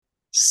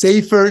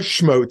Sefer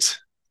Shmot,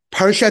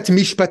 Parshat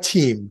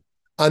Mishpatim,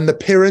 on the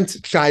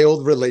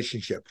parent-child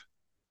relationship.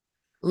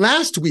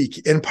 Last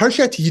week in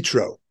Parshat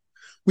Yitro,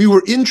 we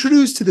were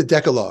introduced to the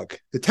Decalogue,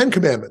 the Ten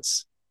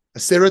Commandments,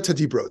 Aseret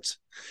HaDibrot.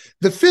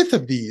 The fifth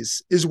of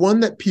these is one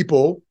that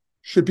people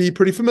should be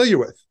pretty familiar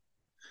with.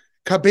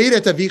 Kabed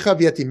et avicha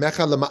v'et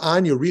imecha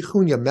lema'an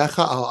yorichun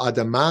yamecha al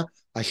adama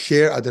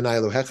asher Adonai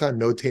Elohecha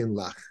noten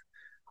lach.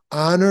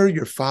 Honor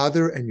your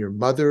father and your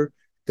mother,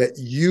 that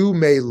you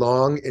may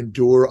long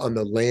endure on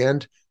the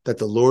land that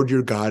the Lord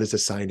your God is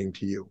assigning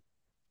to you.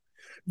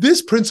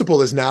 This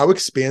principle is now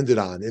expanded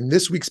on in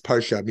this week's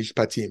Parsha,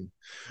 Mishpatim,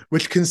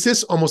 which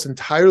consists almost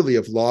entirely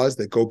of laws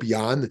that go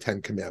beyond the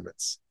Ten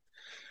Commandments.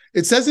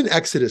 It says in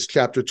Exodus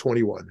chapter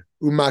 21,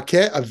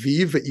 Umakeh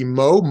aviv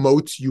ve'imo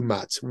mot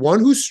yumat. One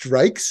who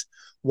strikes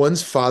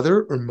one's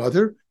father or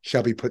mother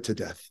shall be put to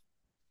death.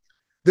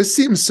 This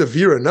seems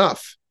severe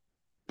enough,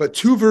 but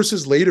 2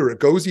 verses later it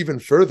goes even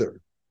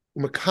further.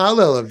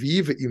 Umakalel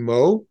aviv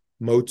ve'imo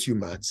mot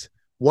yumat.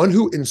 One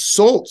who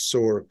insults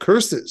or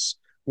curses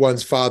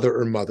one's father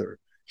or mother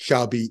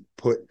shall be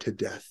put to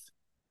death.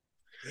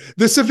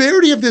 The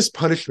severity of this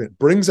punishment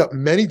brings up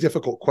many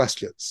difficult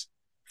questions.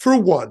 For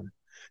one,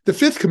 the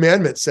fifth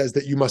commandment says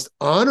that you must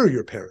honor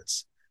your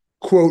parents,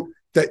 quote,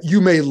 that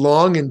you may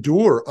long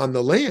endure on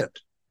the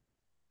land.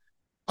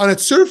 On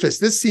its surface,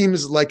 this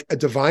seems like a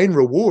divine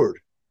reward.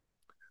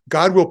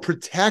 God will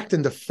protect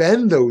and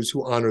defend those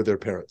who honor their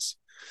parents.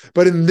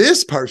 But in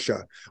this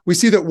parsha, we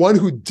see that one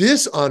who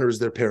dishonors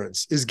their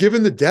parents is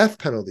given the death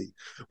penalty,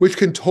 which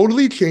can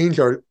totally change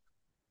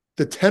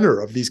the tenor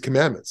of these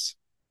commandments.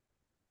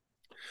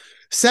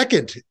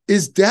 Second,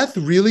 is death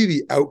really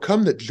the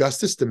outcome that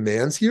justice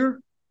demands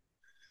here?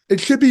 It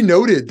should be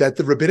noted that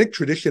the rabbinic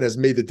tradition has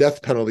made the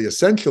death penalty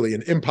essentially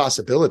an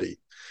impossibility,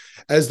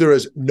 as there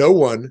is no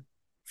one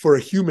for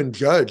a human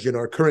judge in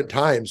our current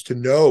times to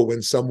know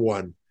when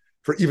someone,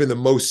 for even the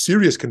most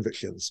serious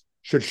convictions,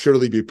 should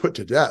surely be put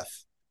to death.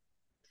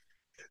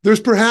 There's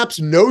perhaps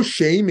no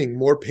shaming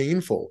more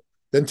painful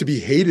than to be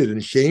hated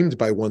and shamed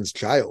by one's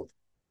child.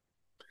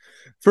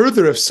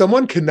 Further, if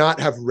someone cannot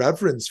have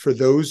reverence for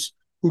those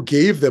who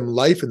gave them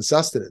life and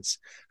sustenance,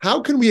 how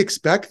can we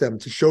expect them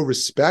to show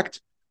respect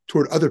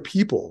toward other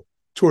people,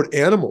 toward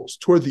animals,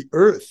 toward the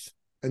earth,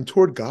 and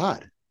toward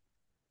God?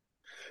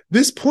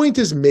 This point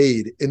is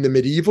made in the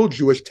medieval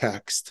Jewish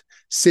text,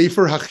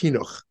 Sefer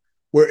HaChinuch,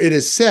 where it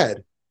is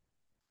said,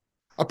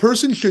 a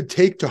person should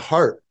take to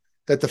heart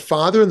that the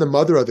father and the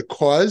mother are the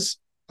cause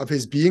of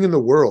his being in the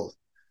world,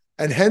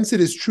 and hence it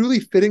is truly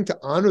fitting to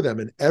honor them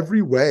in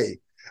every way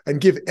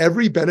and give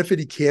every benefit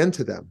he can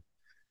to them,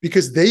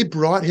 because they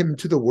brought him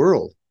into the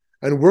world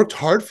and worked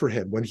hard for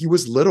him when he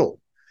was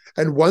little.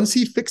 And once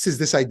he fixes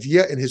this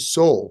idea in his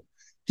soul,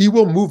 he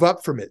will move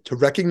up from it to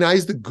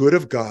recognize the good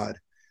of God,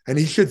 and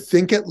he should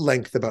think at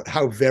length about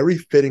how very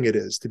fitting it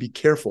is to be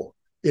careful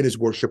in his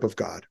worship of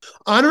God.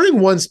 Honoring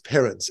one's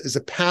parents is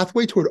a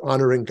pathway toward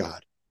honoring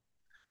God.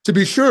 To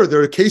be sure,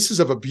 there are cases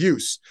of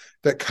abuse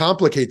that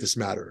complicate this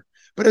matter,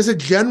 but as a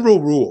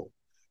general rule,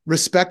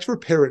 respect for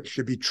parents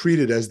should be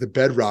treated as the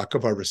bedrock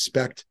of our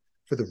respect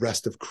for the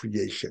rest of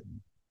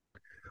creation.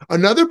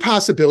 Another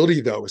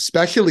possibility, though,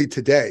 especially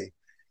today,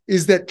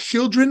 is that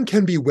children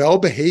can be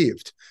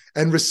well-behaved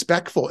and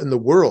respectful in the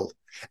world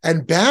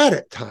and bad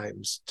at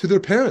times to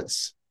their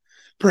parents.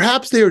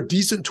 Perhaps they are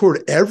decent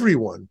toward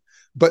everyone,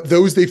 but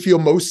those they feel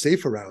most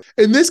safe around.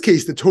 In this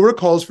case, the Torah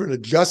calls for an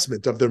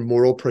adjustment of their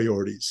moral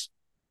priorities.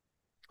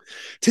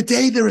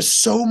 Today, there is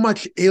so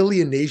much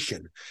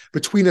alienation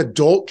between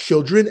adult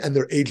children and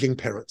their aging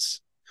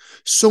parents.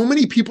 So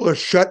many people are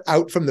shut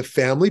out from the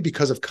family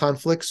because of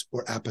conflicts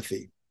or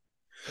apathy.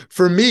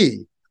 For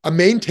me, a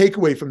main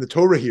takeaway from the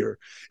Torah here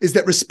is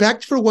that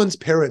respect for one's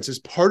parents is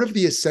part of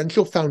the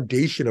essential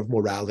foundation of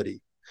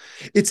morality.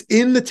 It's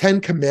in the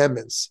Ten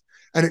Commandments,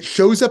 and it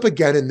shows up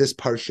again in this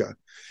parsha,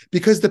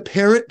 because the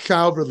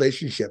parent-child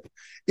relationship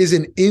is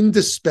an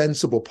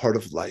indispensable part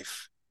of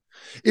life.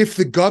 If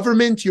the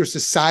government, your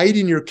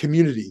society, and your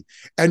community,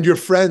 and your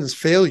friends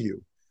fail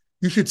you,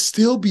 you should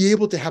still be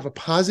able to have a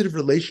positive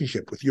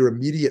relationship with your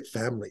immediate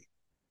family.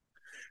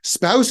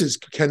 Spouses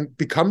can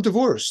become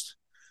divorced,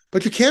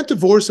 but you can't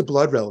divorce a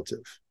blood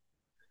relative.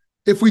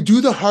 If we do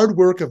the hard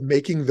work of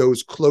making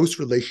those close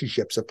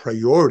relationships a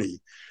priority,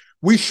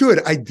 we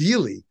should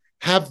ideally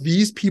have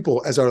these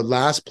people as our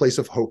last place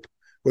of hope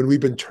when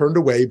we've been turned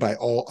away by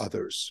all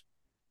others.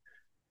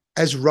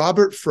 As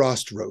Robert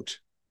Frost wrote,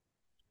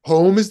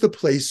 home is the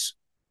place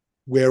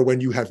where when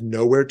you have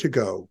nowhere to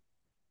go,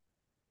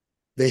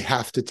 they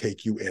have to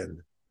take you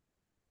in.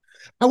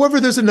 However,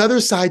 there's another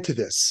side to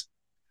this.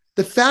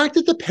 The fact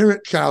that the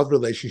parent-child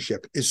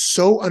relationship is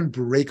so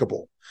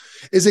unbreakable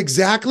is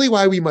exactly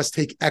why we must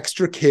take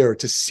extra care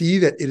to see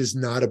that it is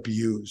not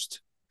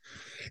abused.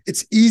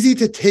 It's easy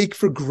to take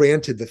for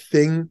granted the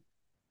thing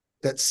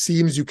that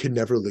seems you can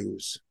never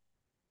lose.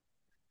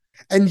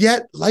 And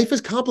yet, life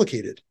is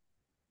complicated.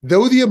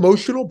 Though the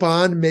emotional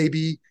bond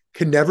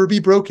can never be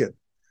broken,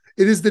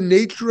 it is the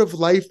nature of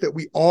life that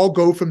we all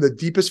go from the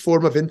deepest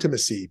form of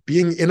intimacy,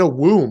 being in a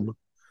womb,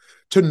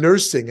 to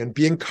nursing and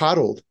being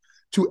coddled,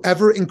 to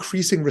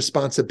ever-increasing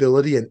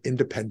responsibility and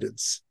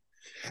independence.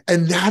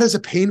 And that is a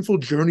painful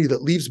journey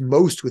that leaves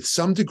most with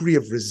some degree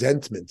of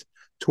resentment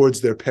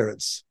towards their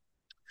parents.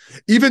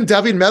 Even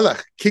David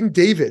Melech, King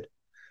David,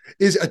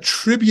 is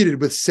attributed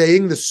with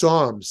saying the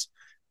Psalms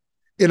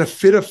in a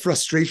fit of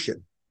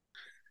frustration.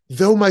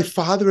 Though my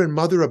father and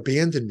mother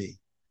abandon me,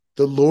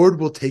 the Lord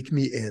will take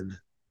me in.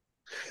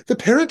 The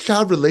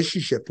parent-child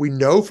relationship, we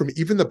know from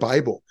even the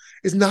Bible,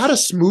 is not a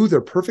smooth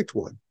or perfect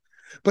one.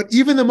 But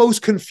even the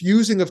most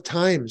confusing of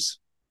times,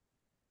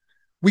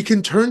 we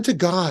can turn to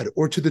God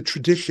or to the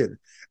tradition,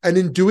 and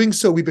in doing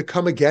so, we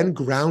become again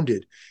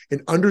grounded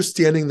in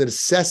understanding the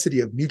necessity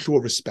of mutual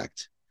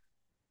respect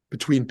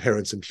between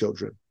parents and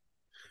children.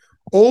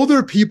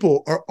 Older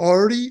people are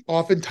already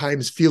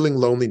oftentimes feeling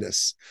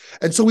loneliness,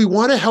 and so we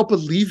want to help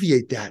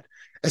alleviate that,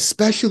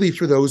 especially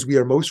for those we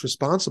are most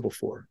responsible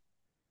for.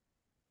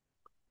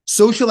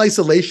 Social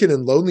isolation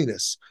and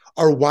loneliness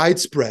are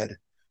widespread,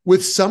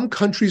 with some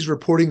countries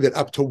reporting that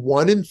up to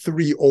 1 in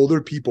 3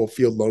 older people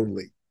feel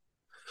lonely.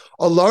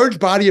 A large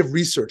body of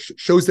research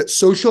shows that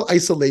social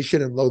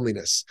isolation and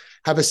loneliness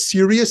have a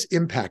serious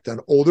impact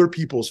on older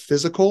people's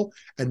physical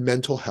and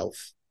mental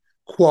health,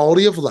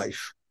 quality of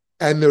life,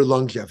 and their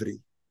longevity.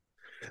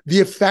 The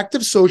effect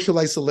of social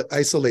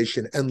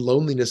isolation and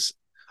loneliness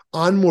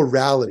on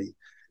morality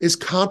is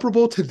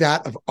comparable to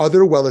that of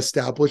other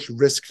well-established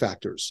risk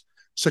factors,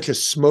 such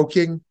as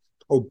smoking,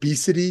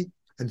 obesity,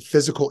 and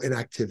physical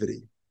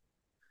inactivity.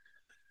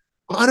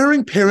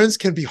 Honoring parents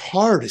can be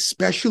hard,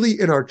 especially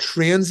in our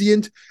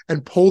transient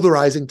and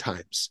polarizing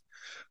times,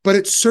 but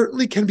it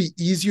certainly can be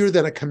easier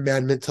than a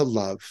commandment to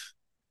love.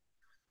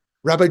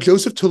 Rabbi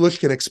Joseph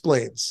Tolushkin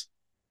explains,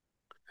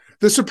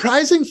 the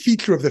surprising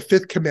feature of the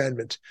 5th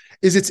commandment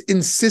is its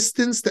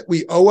insistence that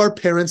we owe our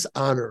parents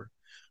honor,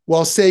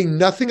 while saying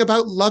nothing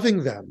about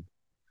loving them.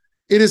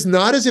 It is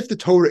not as if the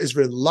Torah is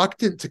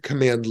reluctant to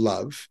command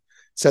love.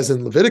 It says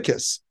in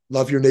Leviticus,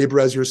 love your neighbor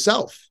as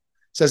yourself.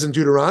 It says in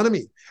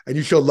Deuteronomy, and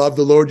you shall love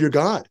the Lord your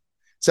God.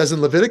 It says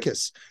in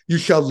Leviticus, you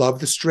shall love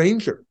the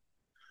stranger.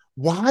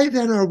 Why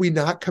then are we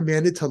not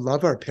commanded to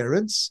love our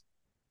parents?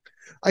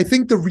 I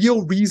think the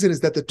real reason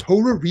is that the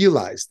Torah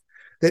realized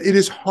that it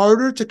is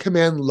harder to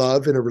command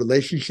love in a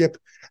relationship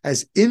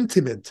as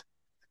intimate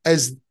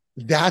as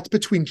that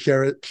between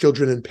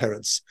children and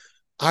parents.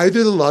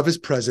 Either the love is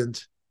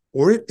present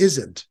or it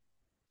isn't.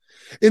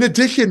 In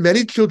addition,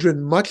 many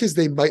children, much as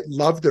they might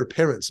love their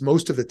parents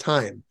most of the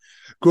time,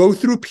 go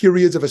through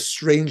periods of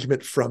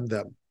estrangement from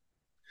them.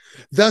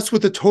 Thus,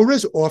 what the Torah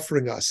is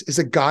offering us is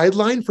a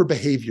guideline for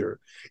behavior,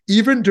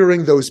 even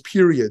during those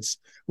periods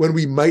when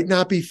we might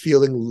not be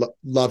feeling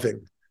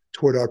loving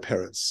toward our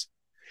parents.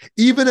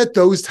 Even at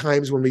those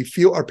times when we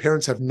feel our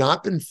parents have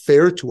not been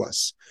fair to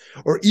us,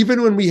 or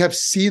even when we have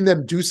seen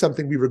them do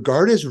something we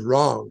regard as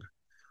wrong,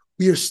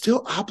 we are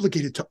still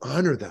obligated to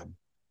honor them.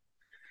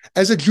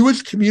 As a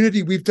Jewish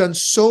community, we've done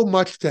so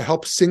much to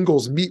help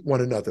singles meet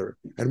one another,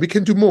 and we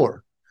can do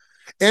more,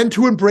 and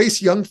to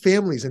embrace young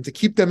families and to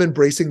keep them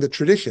embracing the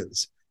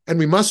traditions, and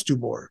we must do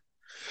more.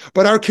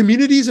 But our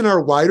communities and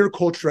our wider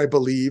culture, I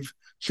believe,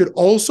 should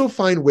also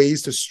find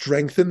ways to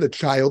strengthen the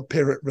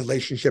child-parent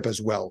relationship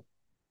as well.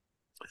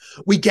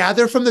 We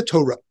gather from the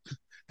Torah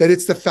that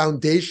it's the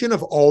foundation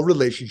of all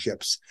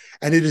relationships,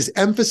 and it is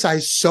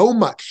emphasized so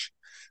much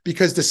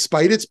because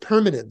despite its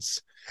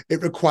permanence,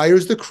 it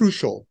requires the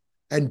crucial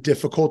and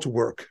difficult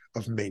work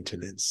of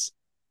maintenance.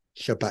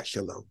 Shabbat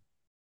Shalom.